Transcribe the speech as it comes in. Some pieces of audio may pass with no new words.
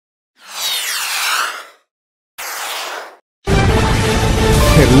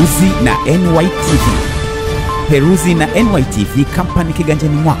Peruzi na NYTV. Peruzi na NYTV Company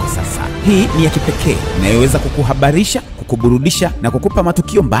kiganjani mwako sasa. Hii ni ya kipekee inayoweza kukuhabarisha, kukuburudisha na kukupa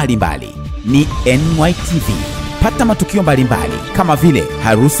matukio mbalimbali. Ni NYTV. Pata matukio mbalimbali kama vile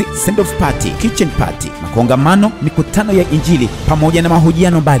harusi, send off party, kitchen party, makongamano, mikutano ya injili pamoja na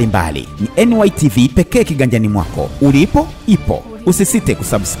mahojiano mbalimbali. Ni NYTV pekee kiganjani mwako. Ulipo ipo. Usisite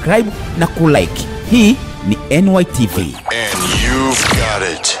kusubscribe na kulike. Hii ni NYTV. And you've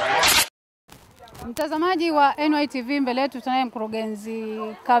got it. Mtazamaji wa NYTV, mbele yetu tunaye mkurugenzi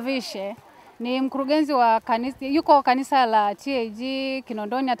Kavishe. Ni mkurugenzi wa kanisa, yuko kanisa la TAG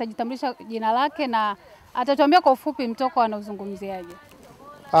Kinondoni. Atajitambulisha jina lake na atatuambia kwa ufupi Mtoko anauzungumziaje.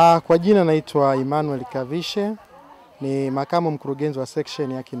 Kwa jina naitwa Emmanuel Kavishe, ni makamu mkurugenzi wa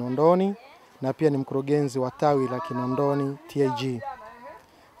section ya Kinondoni na pia ni mkurugenzi wa tawi la Kinondoni TAG.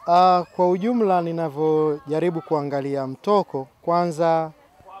 Kwa ujumla ninavyojaribu kuangalia Mtoko, kwanza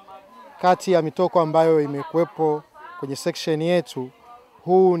kati ya mitoko ambayo imekuwepo kwenye section yetu,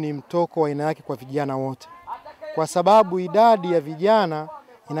 huu ni mtoko wa aina yake kwa vijana wote. Kwa sababu idadi ya vijana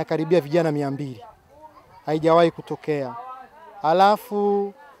inakaribia vijana 200. Haijawahi kutokea.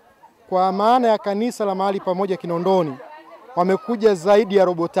 Alafu kwa maana ya kanisa la mahali pamoja Kinondoni, wamekuja zaidi ya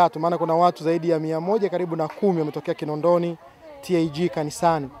 3/4, maana kuna watu zaidi ya 100 karibu na 10 wametokea Kinondoni TAG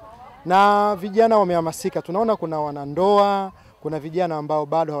kanisani. Na vijana wamehamasika. Tunaona kuna wanandoa, kuna vijana ambao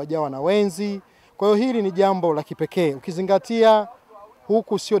bado hawajawa na wenzi. Kwa hiyo hili ni jambo la kipekee. Ukizingatia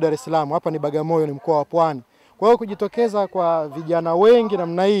huku sio Dar es Salaam, hapa ni Bagamoyo, ni mkoa wa Pwani. Kwa hiyo kujitokeza kwa vijana wengi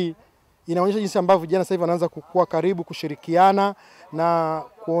namna hii inaonyesha jinsi ambavyo vijana sasa hivi wanaanza kukua karibu, kushirikiana na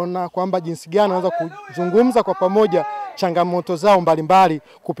kuona kwamba jinsi gani wanaweza kuzungumza kwa pamoja changamoto zao mbalimbali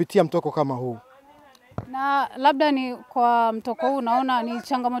kupitia mtoko kama huu. Na labda ni kwa mtoko huu unaona ni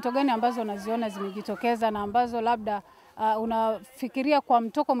changamoto gani ambazo unaziona zimejitokeza na ambazo labda unafikiria kwa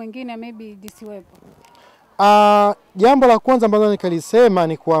mtoko mwingine maybe disiwepo? Jambo la kwanza ambalo nikalisema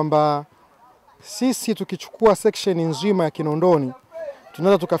ni kwamba sisi tukichukua section nzima ya Kinondoni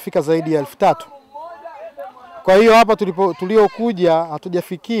tunaweza tukafika zaidi ya 3,000. Kwa hiyo hapa tuliokuja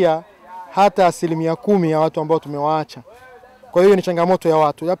hatujafikia hata 10% ya watu ambao tumewaacha. Kwa hiyo ni changamoto ya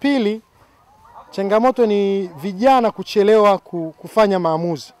watu. Ya pili, changamoto ni vijana kuchelewa kufanya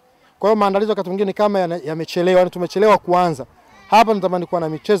maamuzi. Kwa hiyo maandalizi wakati mwingine kama yamechelewa, tumechelewa kuanza. Hapa tunatamani kuwa na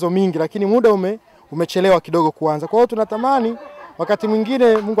michezo mingi lakini muda umechelewa kidogo kuanza. Kwa hiyo tunatamani wakati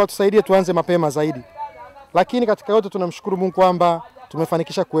mwingine Mungu atusaidie tuanze mapema zaidi. Lakini katika yote tunamshukuru Mungu kwamba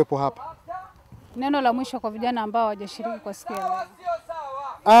tumefanikisha kuwepo hapa. Neno la mwisho kwa vijana ambao hawajashiriki kwa siku ya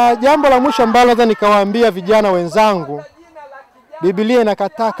leo. Jambo la mwisho ambalo naweza nikawaambia vijana wenzangu, Biblia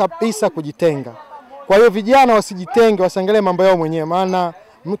inakataa kabisa kujitenga. Kwa hiyo vijana wasijitenge, wasiangalie mambo yao mwenyewe, maana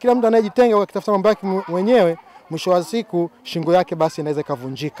kila mtu anayejitenga akitafuta mambo yake mwenyewe, mwisho wa siku shingo yake basi inaweza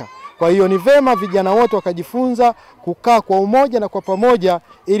kuvunjika. Kwa hiyo ni vema vijana wote wakajifunza kukaa kwa umoja na kwa pamoja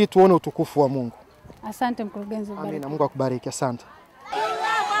ili tuone utukufu wa Mungu. Asante mkurugenzi. Amina, Mungu akubariki. Asante.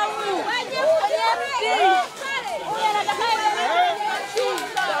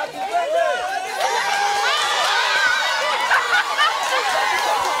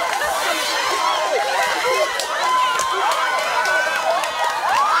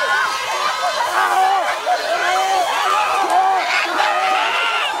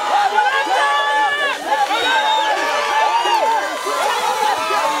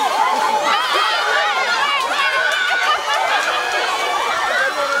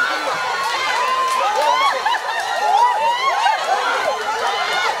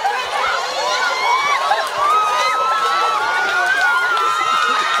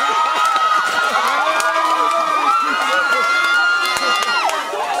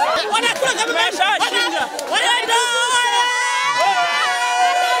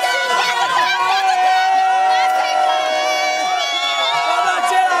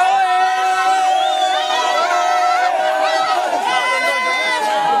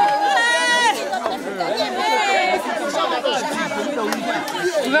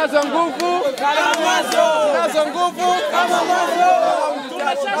 Tunazo nguvu kama mwanzo. Tunazo nguvu kama mwanzo.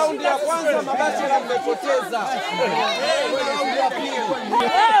 Raundi ya kwanza mabasi yamepoteza. Raundi ya pili.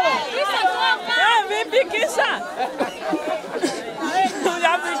 Vipi kisa?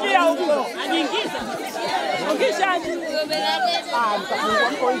 Unafikia huko. Anaingiza. Ukisha.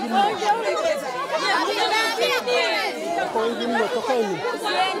 Mtafungua kwa hivi mno. Kwa hivi mno tokeni.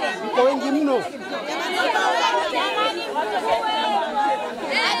 Kwa wengi mno.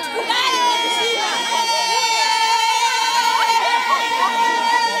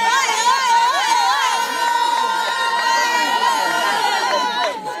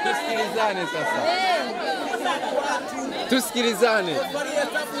 Sasa. Tusikilizane.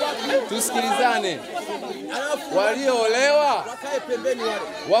 Tusikilizane. Walio olewa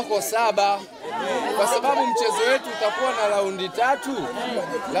wako 7 kwa sababu mchezo wetu utakuwa na raundi 3.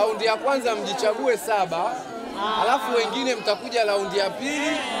 Raundi ya kwanza mjichague 7, alafu wengine mtakuja raundi ya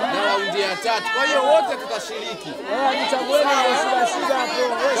pili na raundi ya 3. Kwa hiyo wote tutashiriki.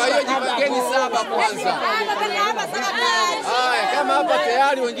 Kwa hiyo jipangeni 7 kwanza. Haya, kama hapa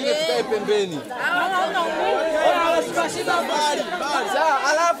tayari wengine tukae pembeni. Sawa,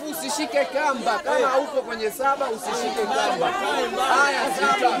 alafu usishike kamba. Kama upo kwenye 7 usishike kamba. Haya,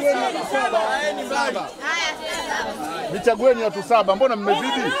 7. Nichagueni watu 7, mbona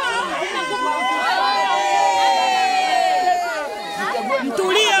mmezidi?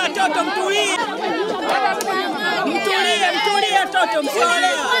 Mtulie watoto, mtulie. Mtulie watoto,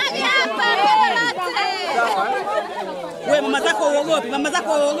 msiolewa. Wewe mama zako uogopi, mama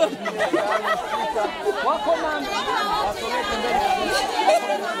zako uogopi. Wako mama.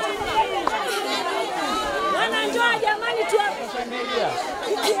 Wana njoo jamani tu hapo.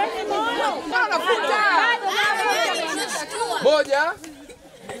 Moja,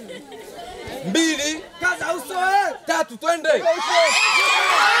 2, kaza uso 3, twende.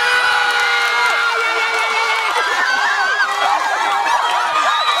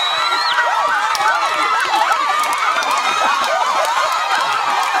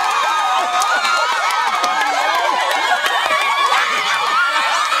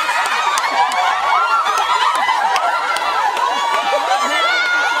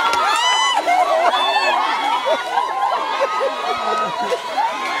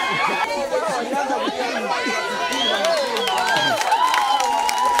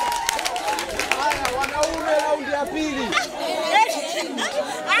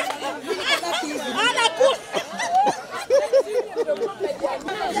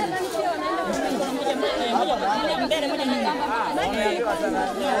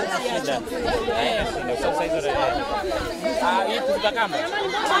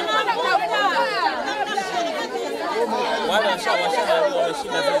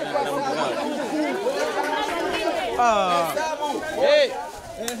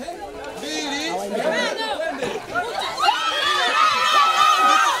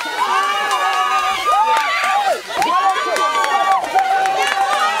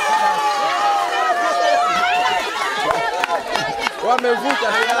 Wamevuka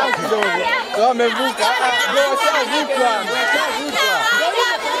kidogo. Wamevuka.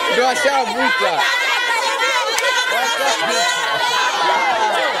 Ndio washavuka.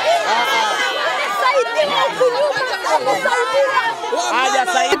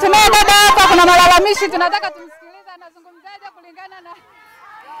 Tunaye dada hapa, kuna malalamishi, tunataka tumsikilize anazungumzaje kulingana na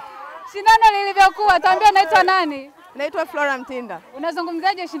shindano lilivyokuwa. Tuambie unaitwa nani? Naitwa Flora Mtinda.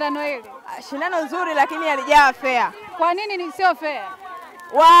 Unazungumzaje shindano hili? Shindano nzuri lakini halijaa fair. Kwa nini ni sio fair?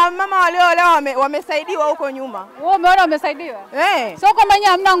 Wamama waliolewa wamesaidiwa huko nyuma. Wewe umeona wamesaidiwa? Sio kwamba nyinyi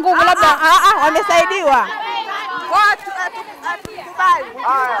hamna nguvu labda. Wamesaidiwa.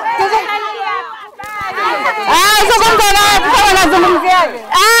 Unazungumziaje?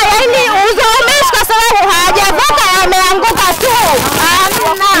 Yaani uzoemeshi kwa sababu hajavuka, ameanguka tu.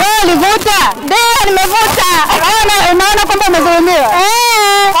 Wewe ulivuta? Ndio nimevuta. Unaona kwamba umezulumiwa?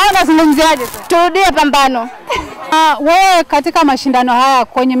 Unazungumziaje sasa? Turudie pambano. Wewe katika mashindano haya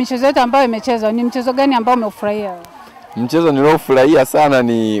kwenye michezo yote ambayo imechezwa, ni mchezo gani ambao umeufurahia? Mchezo niliofurahia sana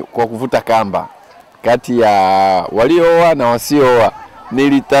ni kwa kuvuta kamba kati ya walioa na wasio.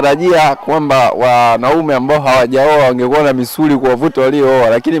 Nilitarajia kwamba wanaume ambao hawajaoa wangekuwa na misuli kuwavuta waliooa,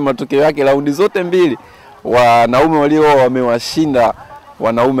 lakini matokeo yake raundi zote 2 wanaume walioa wamewashinda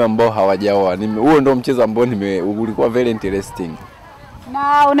wanaume ambao hawajaoa. Huo ndio mchezo ambao ulikuwa very interesting.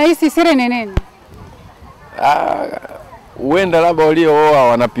 Na unahisi siri ni nini? Huenda labda waliooa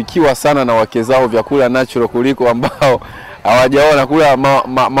wanapikiwa sana na wake zao vyakula natural kuliko ambao hawajaona kula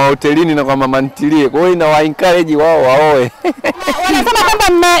mahotelini na kwa mama ntilie. Kwa hiyo inawa encourage wao waoe. Wanasema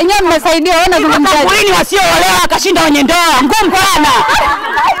kwamba nyinyi mmesaidia, wanazungumzaje? Kwa nini wasioolewa akashinda wenye ndoa? Ngumu sana.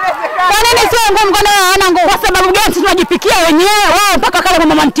 Kwa nini sio ngumu? Kwa nini hawana nguvu? Kwa sababu gani tunajipikia wenyewe? Wao mpaka kale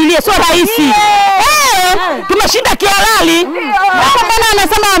mama ntilie sio rahisi. Tumeshinda kihalali. Mbona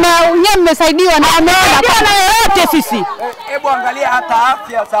anasema nyinyi mmesaidiwa na ameona kwa yote sisi? Hebu angalia hata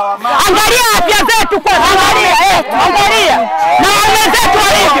afya za wamama. Angalia afya zetu kwa angalia. Na waume zetu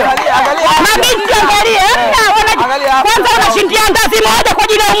walivyo. Mabinti angalia. Kwanza wanashindia ndazi moja kwa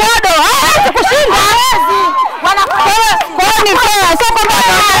ajili ya umodo. Hawezi kushinda. Kwa ni fair. Sio kwamba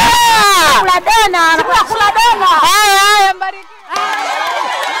Kula dona, anakula kula dona. Haya, mbariki.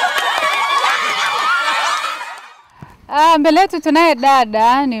 Mbele yetu tunaye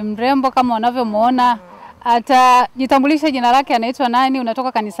dada, ni mrembo kama unavyomuona. Atajitambulisha jina lake, anaitwa nani,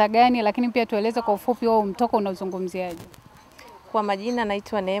 unatoka kanisa gani, lakini pia tueleze kwa ufupi wewe mtoko unazungumziaje. Kwa majina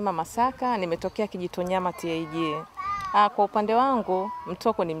naitwa Neema Masaka, nimetokea Kijitonyama TAG. Kwa upande wangu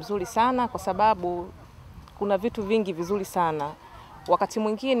mtoko ni mzuri sana kwa sababu kuna vitu vingi vizuri sana. Wakati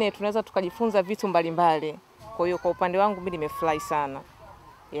mwingine tunaweza tukajifunza vitu mbalimbali. Kwa hiyo kwa upande wangu mimi nimefurahi sana.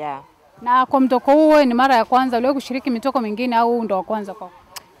 Yeah. Na kwa mtoko huu ni mara ya kwanza uliwahi kushiriki mitoko mingine au ndo wa kwanza kwako?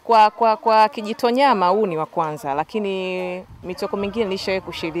 Kwa Kijitonyama huu ni wa kwanza, lakini mitoko mingine nilishawahi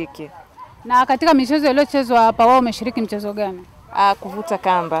kushiriki. Na katika michezo iliyochezwa hapa wao umeshiriki mchezo gani? Kuvuta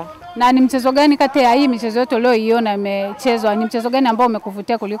kamba. Na ni mchezo gani kati ya hii michezo yote uliyoiona imechezwa, ni mchezo gani ambao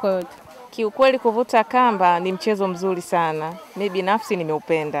umekuvutia kuliko yote? Kiukweli kuvuta kamba ni mchezo mzuri sana. Mimi binafsi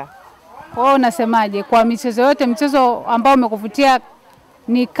nimeupenda. Wewe unasemaje kwa michezo yote, mchezo ambao umekuvutia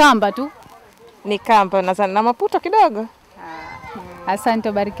ni kamba tu? Ni kamba na maputo kidogo. Asante,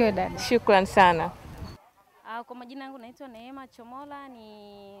 ubarikiwe dada. Shukrani sana. Kwa majina yangu naitwa Neema Chomola,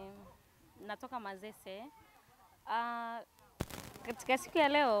 natoka Mazese. Katika siku ya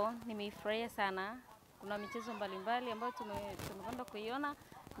leo nimeifurahia sana. Kuna michezo mbalimbali ambayo tumekwenda kuiona,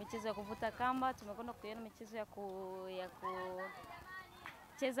 michezo ya kuvuta kamba, tumekwenda kuiona michezo ya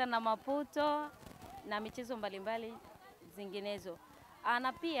kucheza na maputo na michezo mbalimbali zinginezo.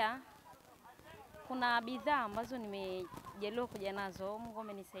 Na pia kuna bidhaa ambazo nimejaliwa kuja nazo, Mungu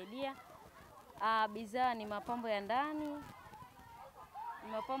amenisaidia. Bidhaa ni mapambo ya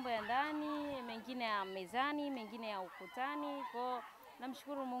ndani, mengine ya mezani, mengine ya ukutani. Kwa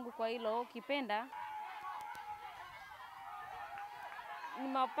namshukuru Mungu kwa hilo. Ukipenda ni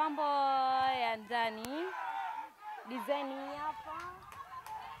mapambo ya ndani, design hapa.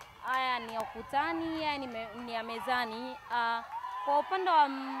 Haya ni ya ukutani, haya ni ya mezani. Kwa upande wa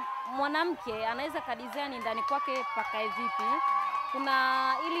mwanamke anaweza kadesign ndani kwake pakae vipi.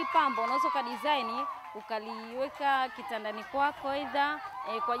 Kuna ili pambo unaweza kadesign ukaliweka kitandani kwako aidha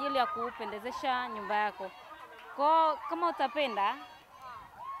kwa ajili ya kupendezesha nyumba yako. Kwa kama utapenda,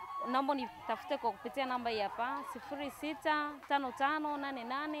 naomba nitafute kwa kupitia namba hii hapa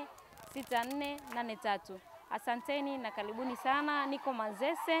 0655886483. Asanteni na karibuni sana, niko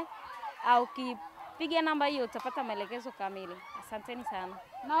Mazese. Au ukipiga namba hiyo utapata maelekezo kamili. Asanteni sana.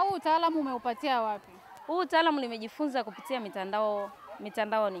 Na huu utaalamu umeupatia wapi? Huu utaalamu nimejifunza kupitia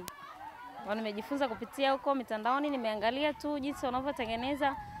mitandaoni. Nimejifunza kupitia huko mitandaoni, nimeangalia tu jinsi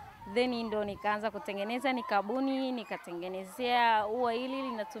wanavyotengeneza, then ndo nikaanza kutengeneza, nikabuni, nikatengenezea. Ua hili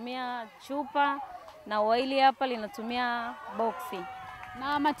linatumia chupa na ua hili hapa linatumia boksi.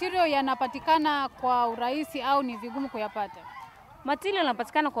 Na material yanapatikana kwa urahisi au ni vigumu kuyapata? Material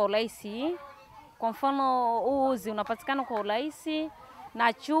yanapatikana kwa urahisi. Kwa mfano uzi unapatikana kwa urahisi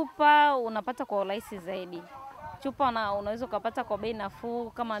na chupa unapata kwa urahisi zaidi. Chupa unaweza kupata kwa bei nafuu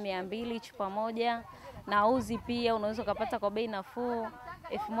kama 200 chupa moja, na uzi pia unaweza kupata kwa bei nafuu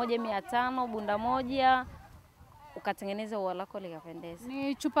 1500 bunda moja, ukatengeneza ua lako likapendeza.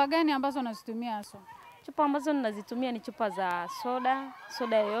 Ni chupa gani ambazo unazitumia hasa? Chupa ambazo ninazitumia ni chupa za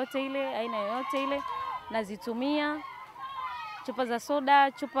soda yoyote ile, aina yoyote ile nazitumia. Chupa za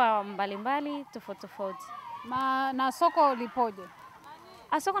soda, chupa mbalimbali tofauti. Na soko lipoje?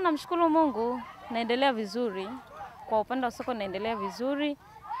 Soko namshukuru Mungu naendelea vizuri. Kwa upande wa soko naendelea vizuri.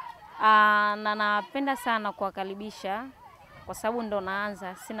 Na napenda sana kuwakaribisha kwa sababu ndo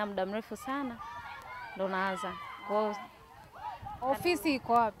naanza, sina muda mrefu sana. Ndo naanza. Kwa ofisi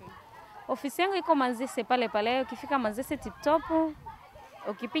iko wapi? Ofisi yangu iko Mazese pale. Ukifika Mazese Tip Top,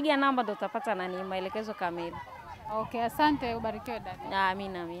 ukipiga namba ndo utapata maelekezo kamili. Okay, asante, ubarikiwe dada.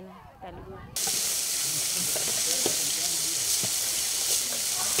 Amina. Karibu.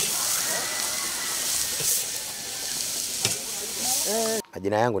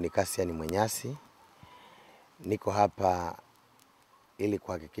 Majina yangu ni Kasiani Mwenyasi. Niko hapa ili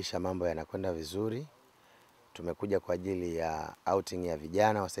kuhakikisha mambo yanakwenda vizuri. Tumekuja kwa ajili ya outing ya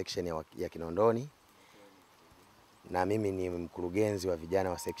vijana wa section ya Kinondoni. Na mimi ni mkurugenzi wa vijana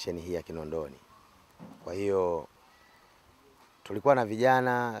wa section hii ya Kinondoni. Kwa hiyo tulikuwa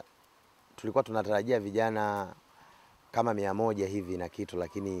tunatarajia vijana kama 100 hivi na kitu,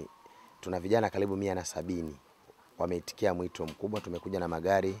 lakini tuna vijana karibu 170 wameitikia mwito mkubwa. Tumekuja na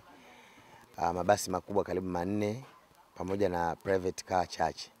magari mabasi makubwa karibu 4 pamoja na private car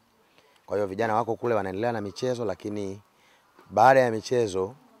chache. Kwa hiyo vijana wako kule wanaendelea na michezo, lakini baada ya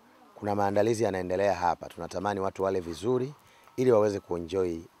michezo kuna maandalizi yanaendelea hapa. Tunatamani watu wale vizuri ili waweze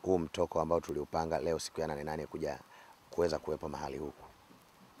kuenjoy huu mtoko ambao tuliupanga leo siku ya 8 kuweza kuwepo mahali huku.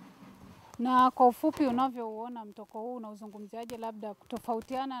 Na kwa ufupi unavyouona mtoko huu unauzungumziaje, labda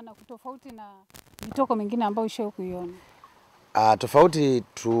kutofauti na mitoko mingine ambayo ushawahi kuiona? Tofauti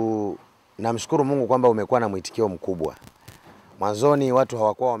tu namshukuru Mungu kwamba umekuwa na mwitikio mkubwa. Mwanzoni watu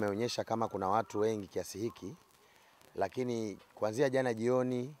hawakuwa wameonyesha kama kuna watu wengi kiasi hiki, lakini kuanzia jana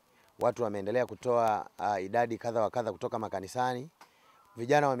jioni watu wameendelea kutoa idadi kadha wa kadha kutoka makanisani.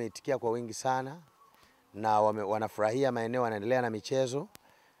 Vijana wameitikia kwa wingi sana na wanafurahia maeneo, wanaendelea na michezo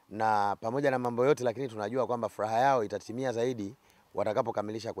na pamoja na mambo yote, lakini tunajua kwamba furaha yao itatimia zaidi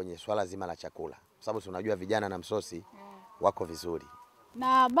watakapokamilisha kwenye swala zima la chakula, kwa sababu tunajua vijana na msosi wako vizuri.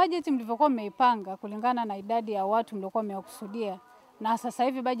 Na bajeti mlivyokuwa mmeipanga kulingana na idadi ya watu mliokuwa mmewakusudia, na sasa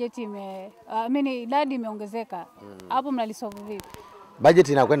hivi bajeti idadi imeongezeka, hapo mnalisolve vipi?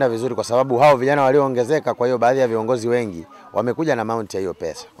 Bajeti inakwenda vizuri kwa sababu hao vijana walioongezeka, kwa hiyo baadhi ya viongozi wengi wamekuja na amount ya hiyo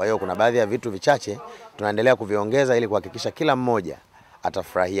pesa. Kwa hiyo kuna baadhi ya vitu vichache tunaendelea kuviongeza ili kuhakikisha kila mmoja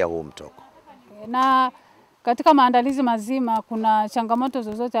atafurahia huu mtoko. Na katika maandalizi mazima kuna changamoto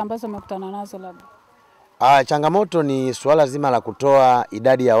zozote ambazo mmekutana nazo labda? Changamoto ni suala zima la kutoa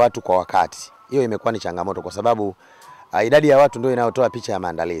idadi ya watu kwa wakati. Hiyo imekuwa ni changamoto kwa sababu idadi ya watu ndio inayotoa picha ya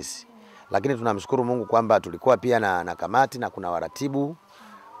maandalizi. Lakini tunamshukuru Mungu kwamba tulikuwa pia na kamati na kuna waratibu.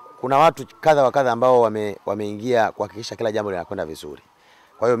 Kuna watu kadha wa kadha ambao wameingia kuhakikisha kila jambo linakwenda vizuri.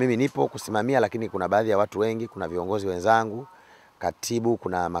 Kwa hiyo mimi nipo kusimamia, lakini kuna baadhi ya watu wengi, kuna viongozi wenzangu, katibu,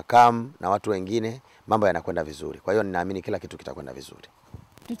 kuna makamu na watu wengine, mambo yanakwenda vizuri. Kwa hiyo ninaamini kila kitu kitakwenda vizuri.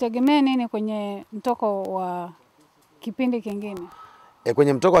 Tutegemee nini kwenye mtoko wa kipindi kingine?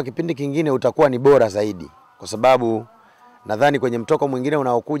 Kwenye mtoko wa kipindi kingine utakuwa ni bora zaidi, kwa sababu nadhani kwenye mtoko mwingine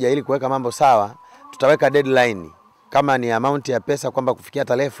unaokuja, ili kuweka mambo sawa, tutaweka deadline kama ni amount ya pesa kwamba kufikia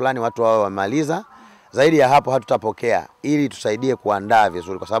tarehe fulani watu wao wamaliza. Zaidi ya hapo hatutapokea, ili tusaidie kuandaa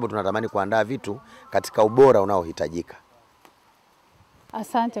vizuri, kwa sababu tunatamani kuandaa vitu katika ubora unaohitajika.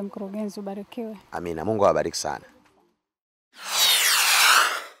 Asante mkurugenzi, ubarikiwe. Amina, Mungu awabariki sana.